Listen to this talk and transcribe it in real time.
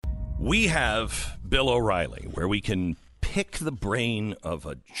We have Bill O'Reilly, where we can pick the brain of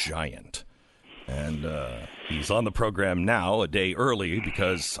a giant. And he's on the program now a day early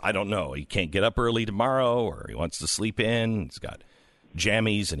because, I don't know, he can't get up early tomorrow or he wants to sleep in. He's got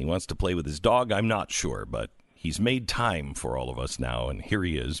jammies and he wants to play with his dog. I'm not sure, but he's made time for all of us now. And here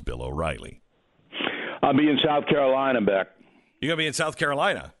he is, Bill O'Reilly. I'll be in South Carolina, Beck. You're going to be in South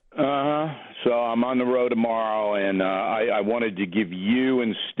Carolina? Uh-huh. So I'm on the road tomorrow, and I wanted to give you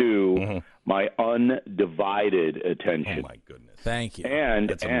and Stu my undivided attention. Oh, my goodness. Thank you. And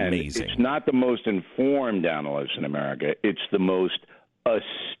That's amazing. It's not the most informed analyst in America. It's the most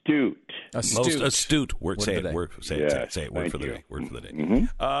astute. Most astute. Say it word for the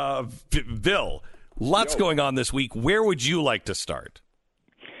day. Bill, lots going on this week. Where would you like to start?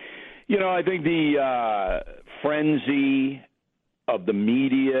 You know, I think the frenzy of the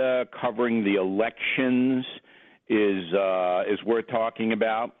media covering the elections is worth talking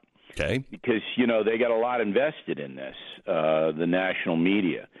about. Okay. Because, you know, they got a lot invested in this, the national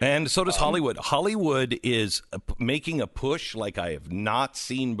media. And so does Hollywood. Hollywood is making a push like I have not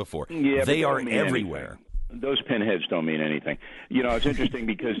seen before. Yeah, they are everywhere. Anything. Those pinheads don't mean anything. You know, it's interesting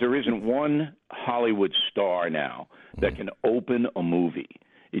because there isn't one Hollywood star now that can open a movie.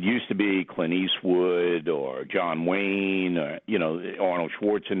 It used to be Clint Eastwood or John Wayne or, you know, Arnold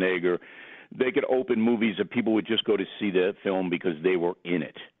Schwarzenegger. They could open movies that people would just go to see the film because they were in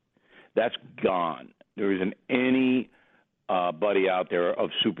it. That's gone. There isn't any buddy out there of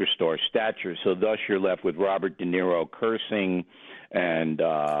superstar stature. So thus you're left with Robert De Niro cursing and,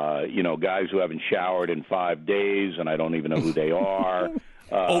 you know, guys who haven't showered in 5 days, and I don't even know who they are.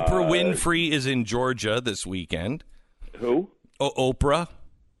 Oprah Winfrey is in Georgia this weekend. Who? Oprah.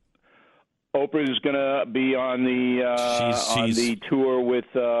 Oprah is going to be on the tour with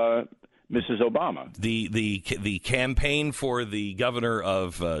Mrs. Obama. The campaign for the governor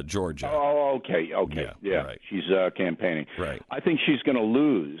of Georgia. Oh, okay. Yeah. Right. She's campaigning. Right. I think she's going to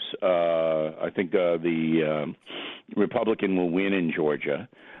lose. I think the Republican will win in Georgia.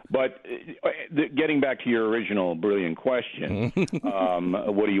 But getting back to your original brilliant question,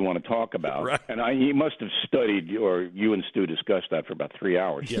 what do you want to talk about? Right. And he must have studied, or you and Stu discussed that for about 3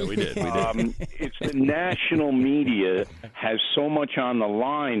 hours. Yeah, we did. It's the national media has so much on the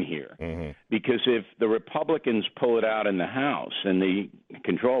line here because if the Republicans pull it out in the House and they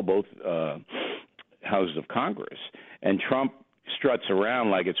control both houses of Congress, and Trump struts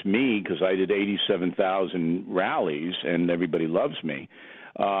around like it's me because I did 87,000 rallies and everybody loves me,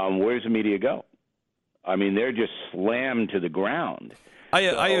 where's the media go? I mean, they're just slammed to the ground.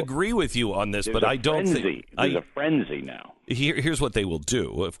 I agree with you on this, but I don't think there's a frenzy now. Here's what they will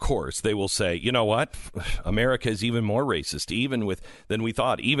do. Of course, they will say, you know what? America is even more racist, than we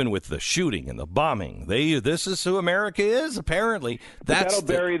thought. Even with the shooting and the bombing, this is who America is. Apparently, that'll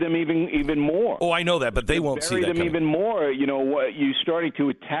bury them even more. Oh, I know that, but they won't see that bury them coming. even more. You know what? You starting to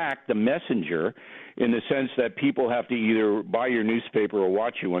attack the messenger in the sense that people have to either buy your newspaper or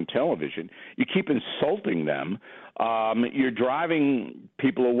watch you on television. You keep insulting them. You're driving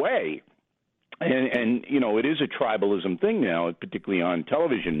people away. And, you know, it is a tribalism thing now, particularly on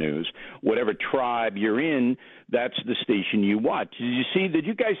television news. Whatever tribe you're in, that's the station you watch. Did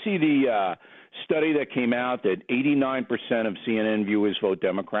you guys see the study that came out that 89% of CNN viewers vote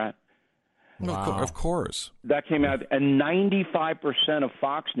Democrat? Wow. Of course. That came out, and 95% of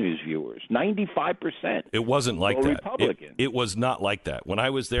Fox News viewers, 95%. It wasn't like that. Republican. It was not like that. When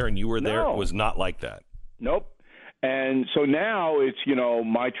I was there and you were there, it was not like that. Nope. And so now it's, you know,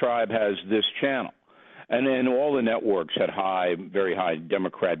 my tribe has this channel. And then all the networks had very high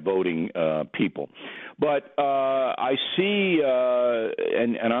Democrat voting people. But I see,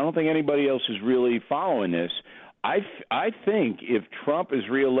 and I don't think anybody else is really following this, I think if Trump is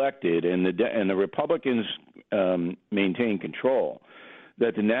reelected and the Republicans maintain control,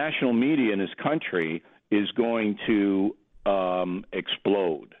 that the national media in this country is going to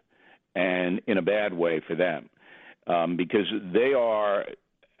explode, and in a bad way for them. Because they are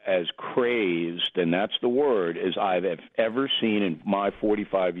as crazed, and that's the word, as I've ever seen in my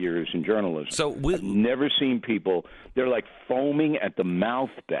 45 years in journalism. So I've never seen people, they're like foaming at the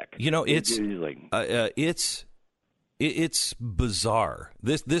mouth, Beck. You know, it's bizarre.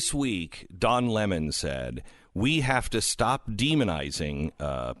 This week, Don Lemon said, we have to stop demonizing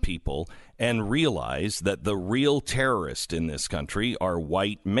people and realize that the real terrorists in this country are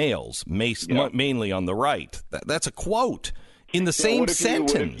white males, mainly on the right. That's a quote in the same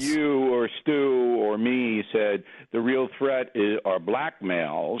sentence. What if you or Stu or me said the real threat are black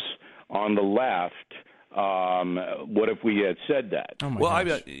males on the left What if we had said that? Oh my Well,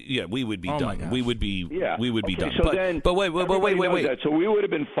 gosh. we would be Oh my done. gosh. We would be done. So then But wait. everybody knows that. So we would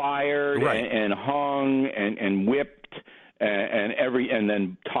have been fired Right. and hung and whipped and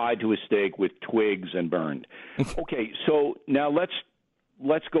then tied to a stake with twigs and burned. Okay, so now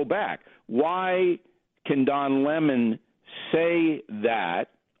let's go back. Why can Don Lemon say that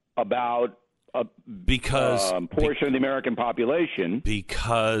about a portion of the American population?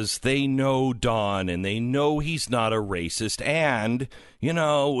 Because they know Don, and they know he's not a racist. And,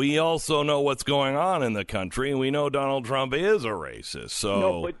 we also know what's going on in the country, and we know Donald Trump is a racist.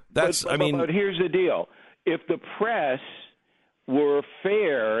 So but here's the deal. If the press were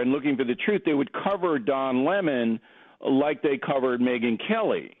fair and looking for the truth, they would cover Don Lemon like they covered Megyn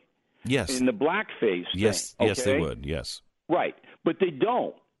Kelly. Yes. In the blackface yes, thing. Yes, they would, yes. Right, but they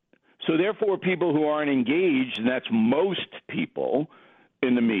don't. So therefore, people who aren't engaged, and that's most people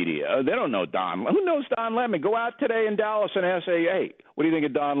in the media, they don't know Don. Who knows Don Lemon? Go out today in Dallas and ask, hey, what do you think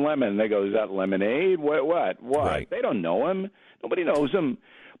of Don Lemon? And they go, is that lemonade? What? Right. They don't know him. Nobody knows him.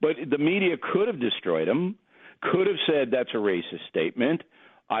 But the media could have destroyed him, could have said that's a racist statement.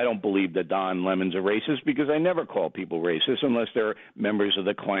 I don't believe that Don Lemon's a racist because I never call people racist unless they're members of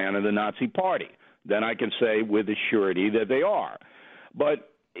the Klan or the Nazi Party. Then I can say with a surety that they are. But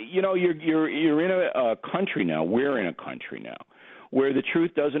you're in a country now. We're in a country now where the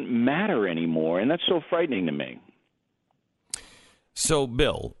truth doesn't matter anymore, and that's so frightening to me. So,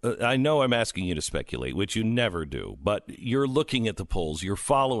 Bill, I know I'm asking you to speculate, which you never do, but you're looking at the polls, you're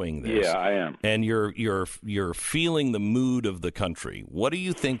following this. Yeah, I am. And you're feeling the mood of the country. What do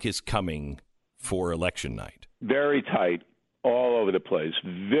you think is coming for election night? Very tight, all over the place.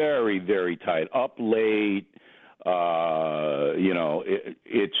 Very, very tight. Up late.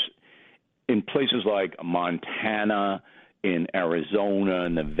 It's in places like Montana, in Arizona,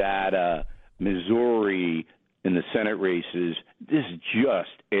 Nevada, Missouri, in the Senate races. This is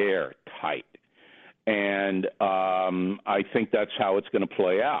just airtight. And I think that's how it's going to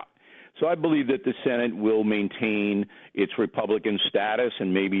play out. So I believe that the Senate will maintain its Republican status,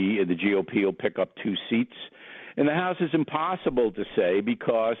 and maybe the GOP will pick up 2 seats. In the House, it's impossible to say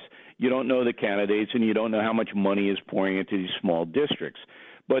because you don't know the candidates and you don't know how much money is pouring into these small districts.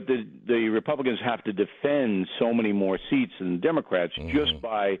 But the Republicans have to defend so many more seats than the Democrats just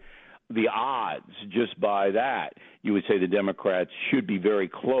by the odds, just by that. You would say the Democrats should be very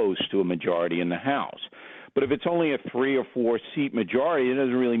close to a majority in the House. But if it's only a 3 or 4 seat majority, it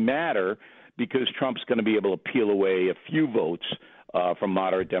doesn't really matter because Trump's going to be able to peel away a few votes from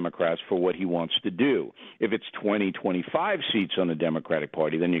moderate Democrats for what he wants to do. If it's 20, 25 seats on the Democratic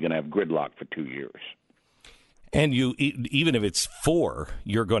Party, then you're going to have gridlock for 2 years. And even if it's 4,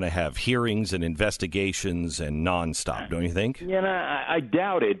 you're going to have hearings and investigations and nonstop, don't you think? Yeah, I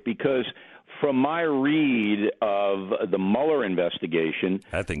doubt it because from my read of the Mueller investigation,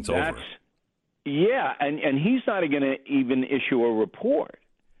 that thing's over. Yeah, and he's not going to even issue a report.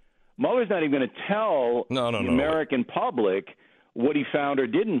 Mueller's not even going to tell the American public what he found or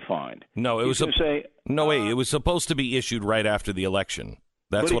didn't find. No, it was it was supposed to be issued right after the election.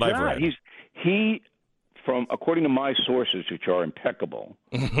 That's what I've read. According to my sources, which are impeccable,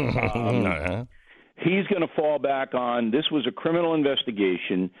 he's going to fall back on this was a criminal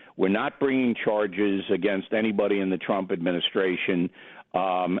investigation. We're not bringing charges against anybody in the Trump administration,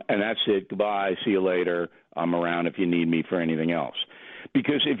 and that's it. Goodbye. See you later. I'm around if you need me for anything else.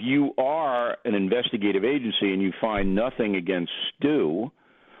 Because if you are an investigative agency and you find nothing against Stu,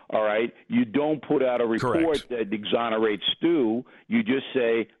 all right, you don't put out a report that exonerates Stu. You just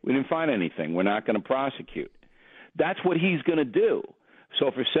say, we didn't find anything. We're not going to prosecute. That's what he's going to do.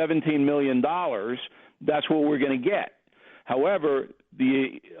 So for $17 million, that's what we're going to get. However,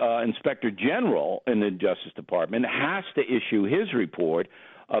 the Inspector General in the Justice Department has to issue his report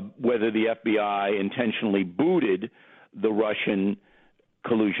of whether the FBI intentionally booted the Russian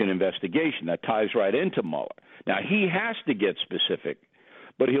collusion investigation. That ties right into Mueller. Now, he has to get specific,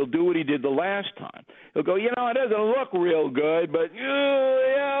 but he'll do what he did the last time. He'll go, it doesn't look real good, but, we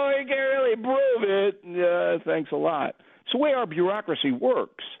can't really prove it. Thanks a lot. It's the way our bureaucracy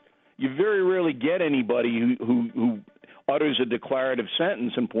works. You very rarely get anybody who utters a declarative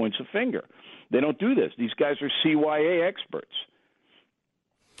sentence and points a finger. They don't do this. These guys are CYA experts.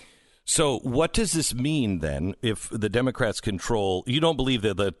 So what does this mean, then, if the Democrats control? You don't believe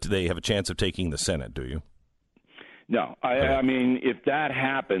that they have a chance of taking the Senate, do you? No. I mean, if that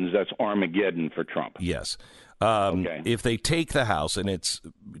happens, that's Armageddon for Trump. Yes. If they take the House, and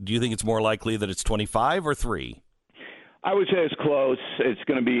do you think it's more likely that it's 25 or 3? I would say it's close. It's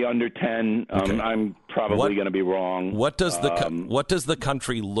going to be under 10. Okay. I'm probably going to be wrong. What does the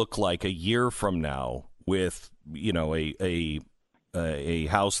country look like a year from now with, a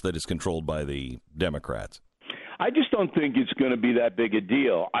House that is controlled by the Democrats? I just don't think it's going to be that big a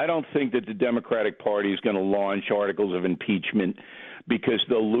deal. I don't think that the Democratic Party is going to launch articles of impeachment because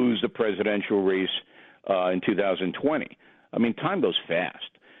they'll lose the presidential race in 2020. I mean, time goes fast.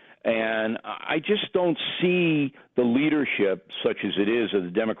 And I just don't see the leadership, such as it is of the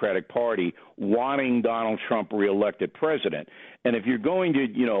Democratic Party, wanting Donald Trump reelected president. And if you're going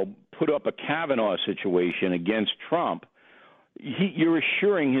to, put up a Kavanaugh situation against Trump, you're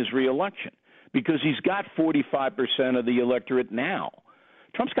assuring his reelection because he's got 45% of the electorate now.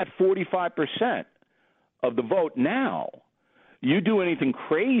 Trump's got 45% of the vote now. You do anything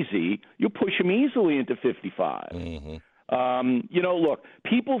crazy, you push him easily into 55. Mm-hmm. Look,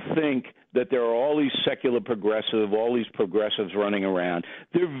 people think that there are all these secular all these progressives running around.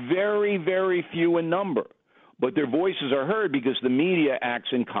 They're very, very few in number, but their voices are heard because the media acts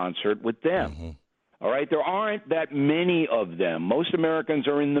in concert with them. Mm-hmm. All right? There aren't that many of them. Most Americans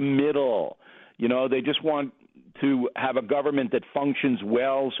are in the middle. They just want to have a government that functions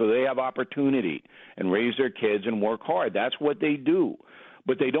well so they have opportunity and raise their kids and work hard. That's what they do.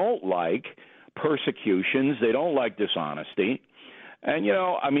 But they don't like persecutions. They don't like dishonesty. And,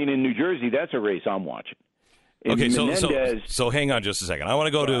 in New Jersey, that's a race I'm watching. Okay, so hang on just a second. I want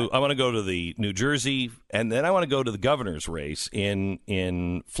to go to the New Jersey, and then I want to go to the governor's race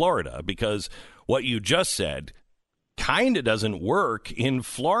in Florida, because what you just said kind of doesn't work in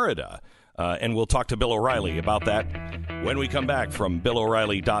Florida. And we'll talk to Bill O'Reilly about that when we come back from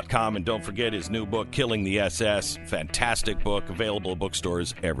BillO'Reilly.com. And don't forget his new book, Killing the SS. Fantastic book, available at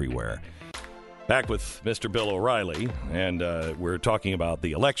bookstores everywhere. Back with Mr. Bill O'Reilly, and we're talking about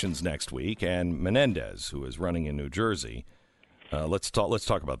the elections next week and Menendez, who is running in New Jersey. Let's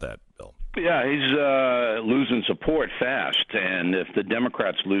talk about that, Bill. Yeah, he's losing support fast, and if the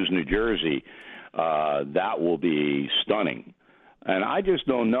Democrats lose New Jersey, that will be stunning. And I just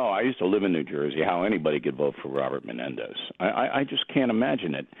don't know. I used to live in New Jersey, how anybody could vote for Robert Menendez. I just can't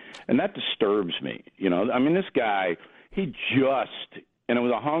imagine it. And that disturbs me. This guy, he just, and it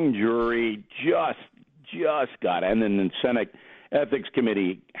was a hung jury, just got it. And then the Senate Ethics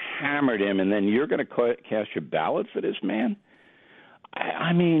Committee hammered him, and then you're going to cast your ballot for this man?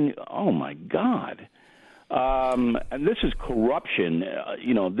 Oh, my God. And this is corruption,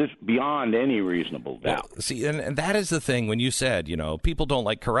 this beyond any reasonable doubt. Well, see, and that is the thing when you said, people don't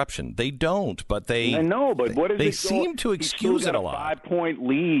like corruption. They don't, but they. I know, but what is they it seem to excuse it a lot. 5-point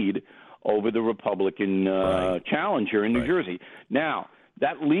lead over the Republican challenger in New Jersey. Now,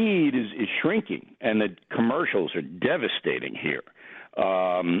 that lead is shrinking, and the commercials are devastating here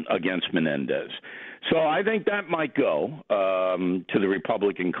against Menendez. So I think that might go to the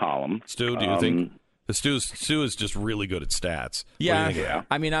Republican column. Stu, do you think? Stu is just really good at stats. Yeah.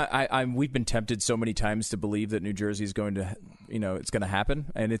 We've been tempted so many times to believe that New Jersey is going to, it's going to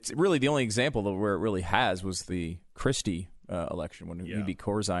happen. And it's really the only example of where it really has was the Christie election when he beat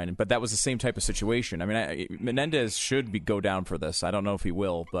Corzine. But that was the same type of situation. Menendez should go down for this. I don't know if he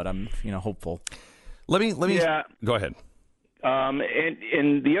will, but I'm, hopeful. Let me go ahead. And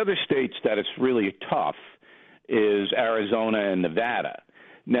in the other states that it's really tough is Arizona and Nevada.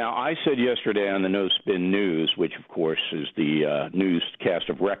 Now, I said yesterday on the No Spin News, which, of course, is the newscast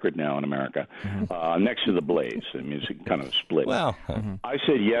of record now in America, next to the Blaze. It's kind of split. Well, I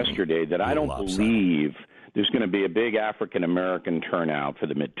said yesterday that I don't believe there's going to be a big African-American turnout for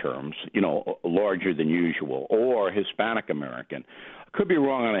the midterms, larger than usual, or Hispanic-American. I could be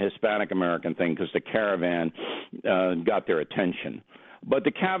wrong on a Hispanic-American thing because the caravan got their attention. But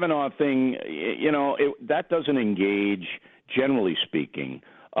the Kavanaugh thing, that doesn't engage, generally speaking,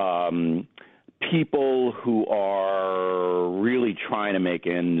 people who are really trying to make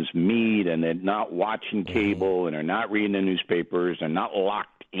ends meet, and they're not watching cable and they're not reading the newspapers and not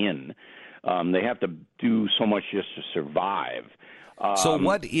locked in. They have to do so much just to survive. So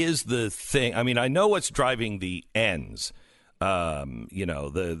what is the thing? I know what's driving the ends. The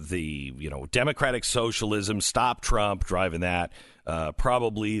democratic socialism, stop Trump, driving that.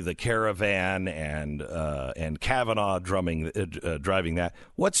 Probably the caravan and Kavanaugh driving that.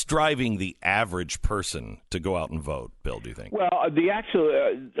 What's driving the average person to go out and vote, Bill, do you think? Well, I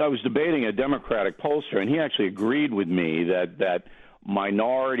was debating a Democratic pollster, and he actually agreed with me that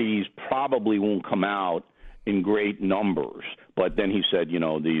minorities probably won't come out in great numbers. But then he said,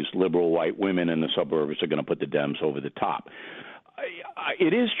 these liberal white women in the suburbs are going to put the Dems over the top.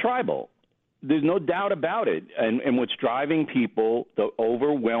 It is tribal. There's no doubt about it. And what's driving people, the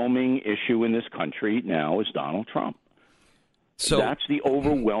overwhelming issue in this country now is Donald Trump. So that's the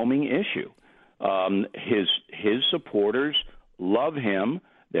overwhelming issue. His supporters love him.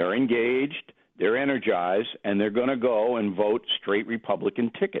 They're engaged. They're energized, and they're going to go and vote straight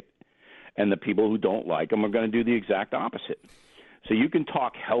Republican ticket. And the people who don't like them are going to do the exact opposite. So you can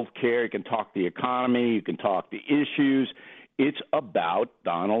talk health care, you can talk the economy, you can talk the issues. It's about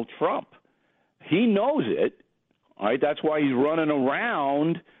Donald Trump. He knows it. All right, that's why he's running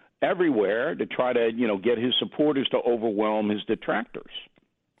around everywhere to try to, get his supporters to overwhelm his detractors.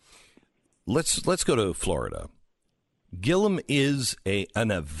 Let's go to Florida. Gillum is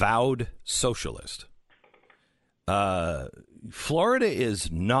an avowed socialist. Florida is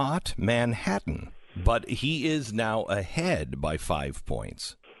not Manhattan, but he is now ahead by 5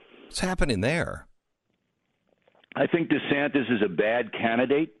 points. What's happening there? I think DeSantis is a bad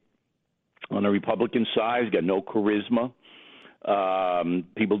candidate on the Republican side. He's got no charisma.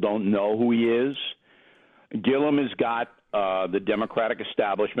 People don't know who he is. Gillum has got the Democratic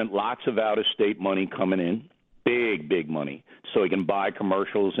establishment, lots of out-of-state money coming in, big money, so he can buy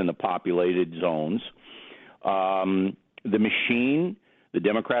commercials in the populated zones. The machine, the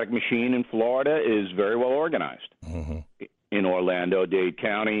Democratic machine in Florida, is very well organized. Mm-hmm. In Orlando, Dade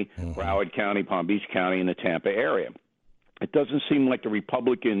County, mm-hmm. Broward County, Palm Beach County, and the Tampa area. It doesn't seem like the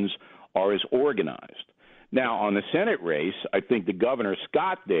Republicans are as organized. Now, on the Senate race, I think the governor,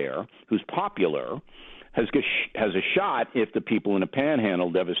 Scott there, who's popular, has a shot if the people in the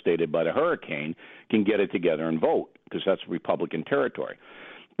Panhandle devastated by the hurricane can get it together and vote, because that's Republican territory.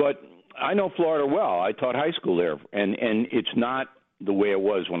 But I know Florida well. I taught high school there, and it's not the way it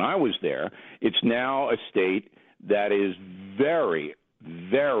was when I was there. It's now a state that is very,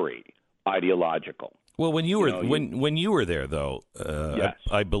 very ideological. Well, when you were when you were there, though, yes.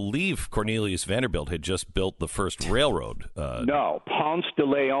 I believe Cornelius Vanderbilt had just built the first railroad. No, Ponce de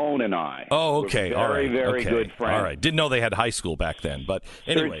Leon and I. Oh, okay, were very, very good friends. All right, didn't know they had high school back then, but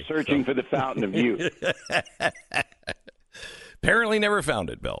anyway, searching for the fountain of youth. Apparently never found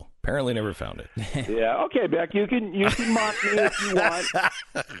it, Bill. Apparently never found it. Yeah, okay, Beck, you can mock me if you want.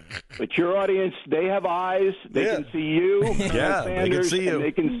 But your audience, they have eyes. They can see you. Yeah, Sanders, they can see you. And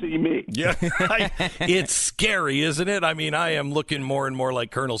they can see me. Yeah, it's scary, isn't it? I mean, I am looking more and more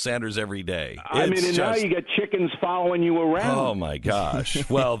like Colonel Sanders every day. Now you got chickens following you around. Oh, my gosh.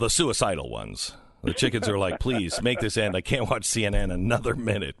 Well, the suicidal ones. The chickens are like, please, make this end. I can't watch CNN another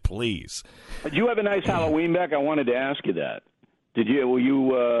minute, please. Did you have a nice Halloween, Beck? I wanted to ask you that. Were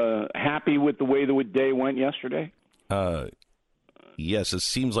you happy with the way the day went yesterday? Yes, it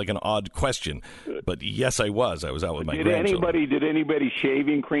seems like an odd question, but yes, I was. I was out with my grandchildren. Did anybody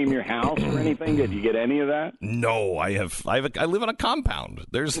shaving cream your house or anything? Did you get any of that? No, I live on a compound.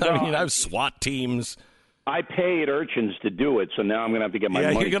 I have SWAT teams. I paid urchins to do it, so now I'm going to have to get my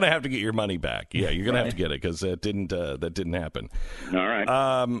money. You're going to have to get your money back. Yeah, you're going to have to get it because that didn't happen. All right.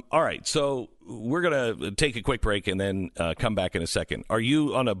 All right. So we're going to take a quick break and then come back in a second. Are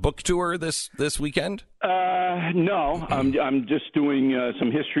you on a book tour this weekend? No, I'm just doing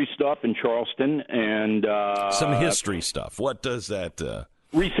some history stuff in Charleston and some history stuff. What does that?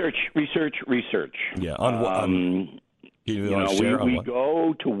 Research. Yeah. On we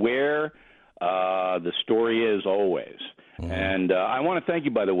go to where. The story is always. Mm-hmm. And I want to thank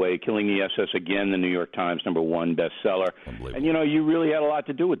you, by the way, Killing the SS again, the New York Times #1 bestseller. And, you really had a lot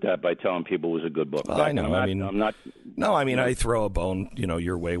to do with that by telling people it was a good book. I know. I'm not. No, I mean, I throw a bone,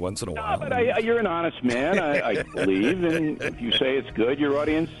 your way once in a while. But you're an honest man, I believe. And if you say it's good, your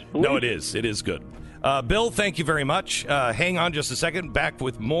audience believes. No, it is. It is good. Bill, thank you very much. Hang on just a second. Back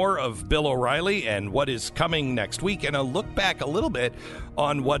with more of Bill O'Reilly and what is coming next week, and a look back a little bit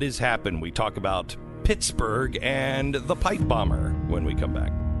on what has happened. We talk about Pittsburgh and the pipe bomber when we come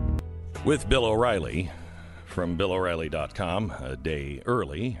back. With Bill O'Reilly from BillO'Reilly.com, a day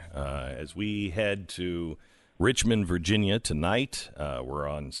early, as we head to Richmond, Virginia tonight. We're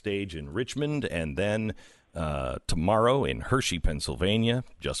on stage in Richmond, and then tomorrow in Hershey, Pennsylvania,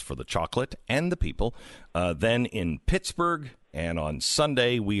 just for the chocolate and the people. Then in Pittsburgh, and on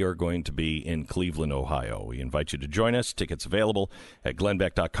Sunday we are going to be in Cleveland, Ohio. We invite you to join us. Tickets available at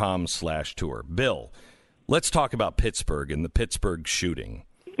glennbeck.com/tour. Bill, let's talk about Pittsburgh and the Pittsburgh shooting.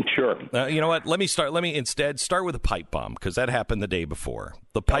 Sure. You know what? Let me instead start with a pipe bomb, because that happened the day before.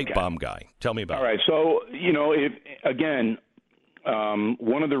 The pipe bomb guy. Tell me about it. All right. So,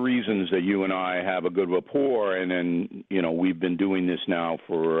 one of the reasons that you and I have a good rapport, and then, we've been doing this now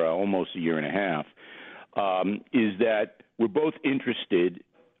for almost a year and a half, is that we're both interested,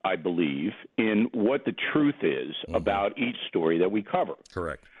 I believe, in what the truth is about each story that we cover.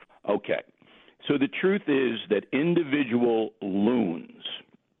 Correct. Okay. So the truth is that individual loons,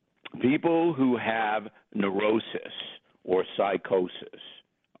 people who have neurosis or psychosis,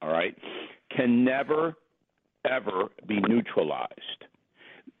 all right, can never, ever be neutralized.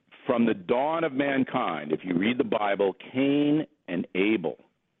 from the dawn of mankind, if you read the Bible, Cain and Abel.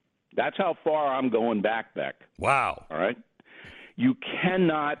 That's how far I'm going back, Beck. Wow. All right? You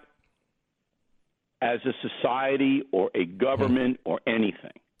cannot, as a society or a government or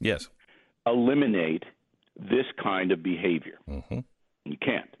anything, yes, eliminate this kind of behavior. Mm-hmm. You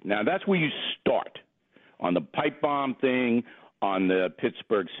can't. Now, that's where you start, on the pipe bomb thing, on the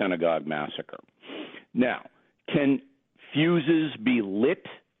Pittsburgh synagogue massacre. Now, can fuses be lit?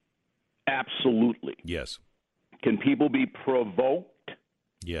 Absolutely. Yes. Can people be provoked?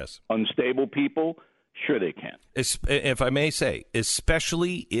 Yes. Unstable people? Sure they can. If I may say,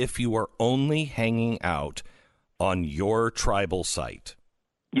 especially if you are only hanging out on your tribal site.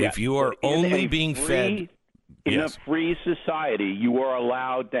 Yes. If you are only being fed... In yes. a free society, you are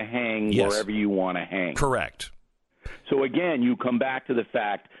allowed to hang yes. wherever you want to hang. Correct. So again, you come back to the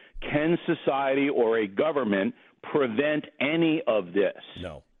fact, can society or a government prevent any of this?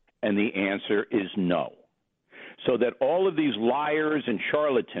 No. And the answer is no. So that all of these liars and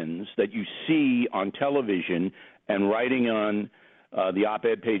charlatans that you see on television and writing on the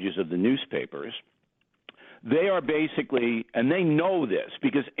op-ed pages of the newspapers, they are basically, and they know this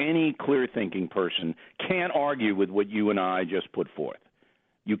because any clear-thinking person can't argue with what you and I just put forth.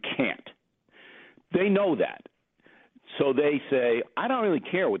 You can't. They know that. So they say, I don't really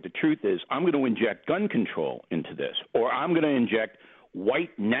care what the truth is. I'm going to inject gun control into this, or I'm going to inject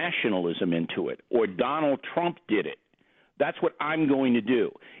white nationalism into it, or Donald Trump did it. That's what I'm going to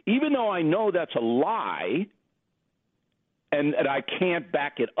do. Even though I know that's a lie, and that I can't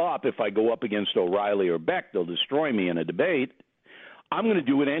back it up if I go up against O'Reilly or Beck, they'll destroy me in a debate, I'm going to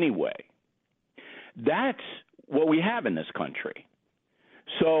do it anyway. That's what we have in this country.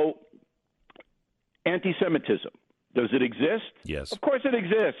 So, anti-Semitism, does it exist? Yes. Of course it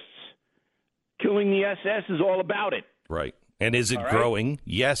exists. Killing the SS is all about it. Right. And is it All right? growing?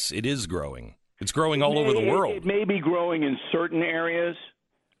 Yes, it is growing. It's growing all over the world. It may be growing in certain areas,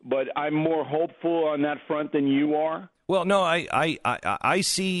 but I'm more hopeful on that front than you are. Well, no, I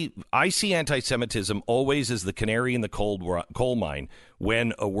see anti-Semitism always as the canary in the coal mine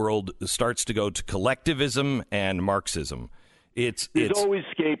when a world starts to go to collectivism and Marxism. It's always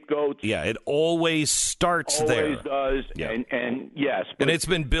scapegoats. Yeah, it always starts there. Always does. Yeah. And yes. And it's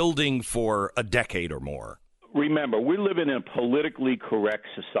been building for a decade or more. Remember, we live in a politically correct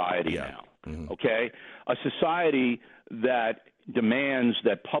society now. Mm-hmm. Okay? A society that demands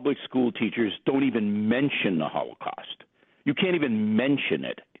that public school teachers don't even mention the Holocaust. You can't even mention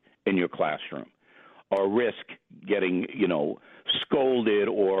it in your classroom or risk getting, scolded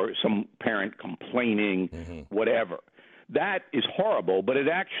or some parent complaining, whatever. That is horrible, but it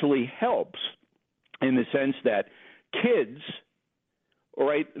actually helps in the sense that kids, all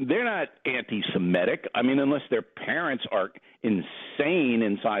right, they're not anti-Semitic. I mean, unless their parents are insane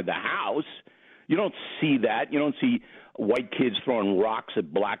inside the house. You don't see that. You don't see white kids throwing rocks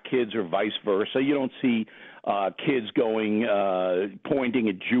at black kids or vice versa. You don't see kids pointing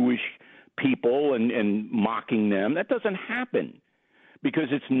at Jewish people and mocking them. That doesn't happen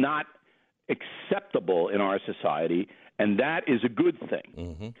because it's not acceptable in our society, and that is a good thing.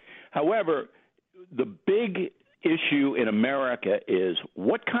 Mm-hmm. However, the big issue in America is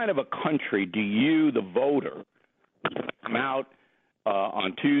what kind of a country do you, the voter, come out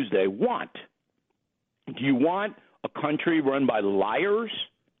on Tuesday, want? Do you want a country run by liars?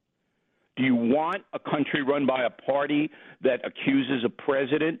 Do you want a country run by a party that accuses a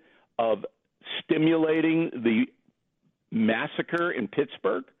president of stimulating the massacre in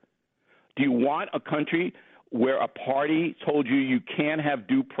Pittsburgh? Do you want a country where a party told you can't have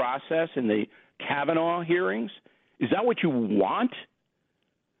due process in the Kavanaugh hearings? Is that what you want?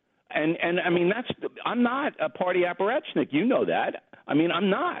 And I mean, I'm not a party apparatchik. You know that. I mean, I'm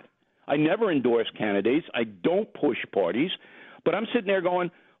not. I never endorse candidates. I don't push parties. But I'm sitting there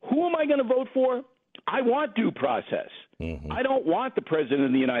going, who am I going to vote for? I want due process. Mm-hmm. I don't want the president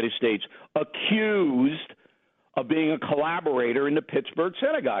of the United States accused of being a collaborator in the Pittsburgh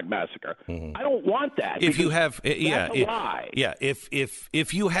synagogue massacre. Mm-hmm. I don't want that. If you have, that's a lie. Yeah.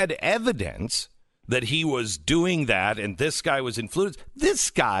 If you had evidence that he was doing that and this guy was influenced, this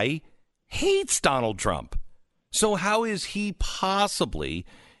guy hates Donald Trump. So how is he possibly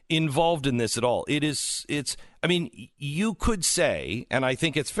involved in this at all? I mean, you could say, and I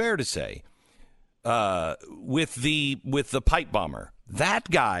think it's fair to say, with the pipe bomber, that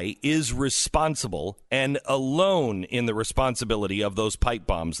guy is responsible and alone in the responsibility of those pipe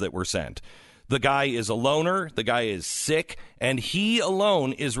bombs that were sent. The guy is a loner, the guy is sick, and he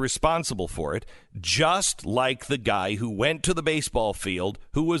alone is responsible for it, just like the guy who went to the baseball field,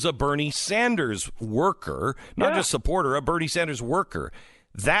 who was a Bernie Sanders worker, not just supporter, a Bernie Sanders worker.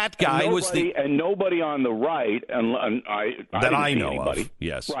 That guy and nobody on the right, and I know anybody, of.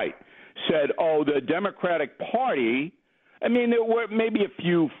 Yes, right, said, "Oh, the Democratic Party." I mean, there were maybe a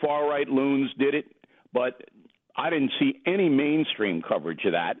few far right loons did it, but I didn't see any mainstream coverage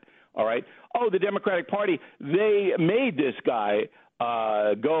of that. All right. Oh, the Democratic Party, they made this guy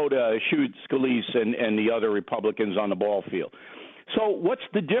go to shoot Scalise and the other Republicans on the ball field. So what's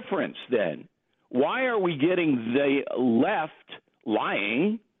the difference then? Why are we getting the left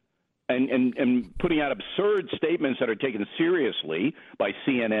lying and putting out absurd statements that are taken seriously by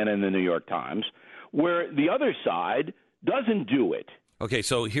CNN and the New York Times, where the other side doesn't do it? Okay,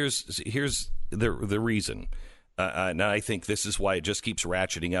 so here's the reason. And I think this is why it just keeps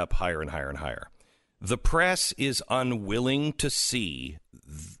ratcheting up higher and higher and higher. The press is unwilling to see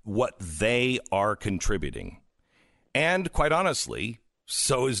what they are contributing. And quite honestly,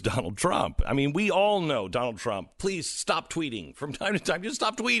 so is Donald Trump. I mean, we all know Donald Trump. Please stop tweeting from time to time. Just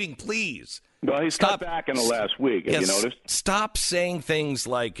stop tweeting, please. Well, he's cut back in the last week. Have you noticed? Stop saying things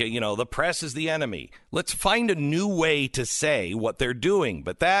like, the press is the enemy. Let's find a new way to say what they're doing.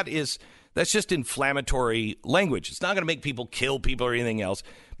 But that's just inflammatory language. It's not going to make people kill people or anything else,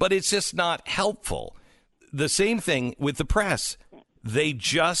 but it's just not helpful. The same thing with the press. They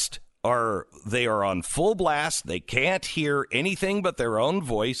are on full blast. They can't hear anything but their own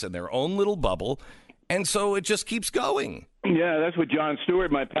voice and their own little bubble. And so it just keeps going. Yeah, that's what Jon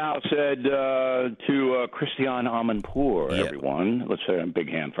Stewart, my pal, said to Christiane Amanpour, everyone. Let's say a big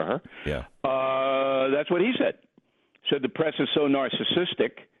hand for her. Yeah. That's what he said. Said the press is so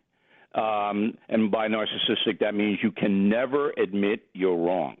narcissistic. And by narcissistic, that means you can never admit you're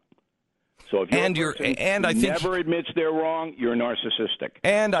wrong. So if never admits they're wrong, you're narcissistic.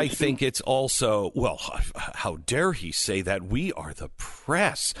 And I think it's also, how dare he say that? We are the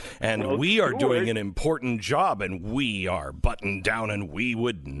press, and we are doing an important job, and we are buttoned down, and we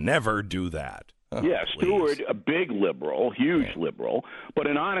would never do that. Oh, yeah, Stewart, a big liberal, huge liberal, but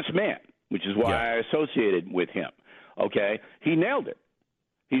an honest man, which is why I associated with him. Okay? He nailed it.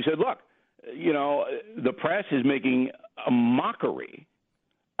 He said, look, the press is making a mockery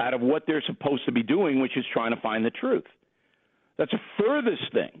out of what they're supposed to be doing, which is trying to find the truth. That's the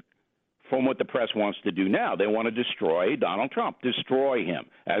furthest thing from what the press wants to do now. They want to destroy Donald Trump, destroy him,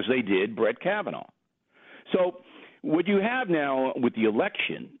 as they did Brett Kavanaugh. So what you have now with the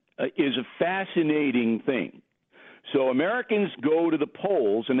election is a fascinating thing. So Americans go to the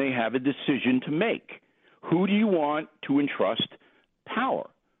polls and they have a decision to make. Who do you want to entrust power?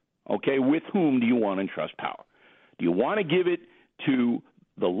 Okay, with whom do you want to entrust power? Do you want to give it to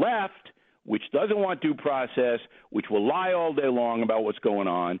the left, which doesn't want due process, which will lie all day long about what's going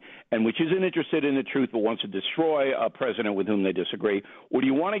on, and which isn't interested in the truth but wants to destroy a president with whom they disagree? Or do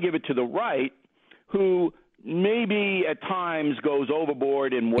you want to give it to the right, who maybe at times goes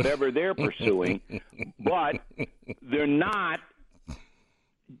overboard in whatever they're pursuing, but they're not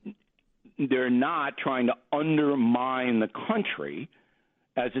trying to undermine the country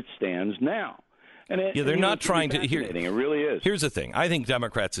as it stands now? They're not trying to. It really is. Here's the thing. I think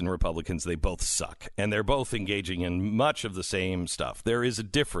Democrats and Republicans, they both suck, and they're both engaging in much of the same stuff. There is a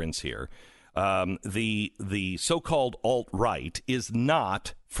difference here. The so-called alt-right is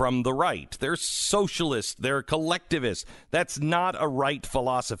not from the right. They're socialists. They're collectivists. That's not a right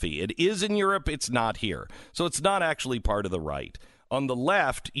philosophy. It is in Europe. It's not here. So it's not actually part of the right. On the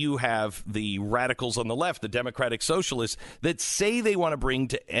left, you have the radicals on the left, the democratic socialists, that say they want to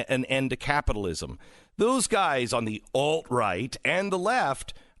bring an end to capitalism. Those guys on the alt-right and the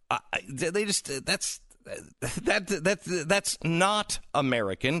left, that's not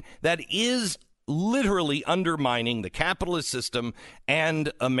American. That is literally undermining the capitalist system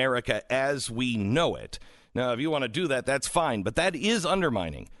and America as we know it. Now, if you want to do that, that's fine, but that is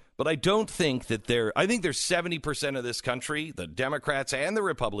undermining. But I don't think that I think there's 70% of this country, the Democrats and the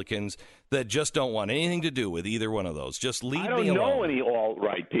Republicans, that just don't want anything to do with either one of those. Just leave me alone. I don't know any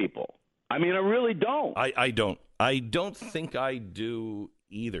alt-right people. I mean, I really don't. I don't think I do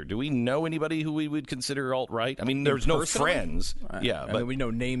either. Do we know anybody who we would consider alt-right? I mean, there's no friends. Yeah, but we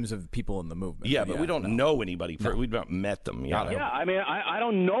know names of people in the movement. Yeah, but we don't know anybody. We've not met them. Yeah, I mean, I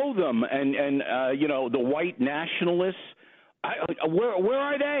don't know them. And the white nationalists, where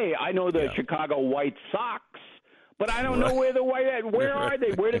are they? I know the Chicago White Sox, but I don't know where the where are they?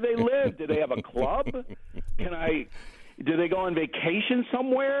 Where do they live? Do they have a club? Do they go on vacation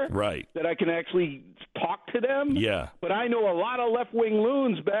somewhere? Right. That I can actually talk to them? Yeah. But I know a lot of left-wing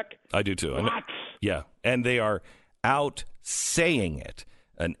loons, Beck. I do too. Lots. Yeah, and they are out saying it.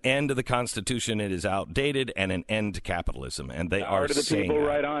 an end to the Constitution. It is outdated, and an end to capitalism. And they are to the saying people that.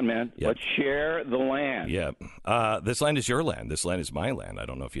 Right on, man. Yep. Let's share the land. Yeah. This land is your land. This land is my land. I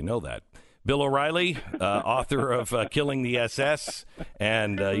don't know if you know that. Bill O'Reilly, author of Killing the SS,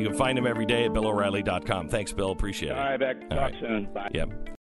 and you can find him every day at BillO'Reilly.com. Thanks, Bill. Appreciate it. All right, Beck. Talk soon. Bye. Yep.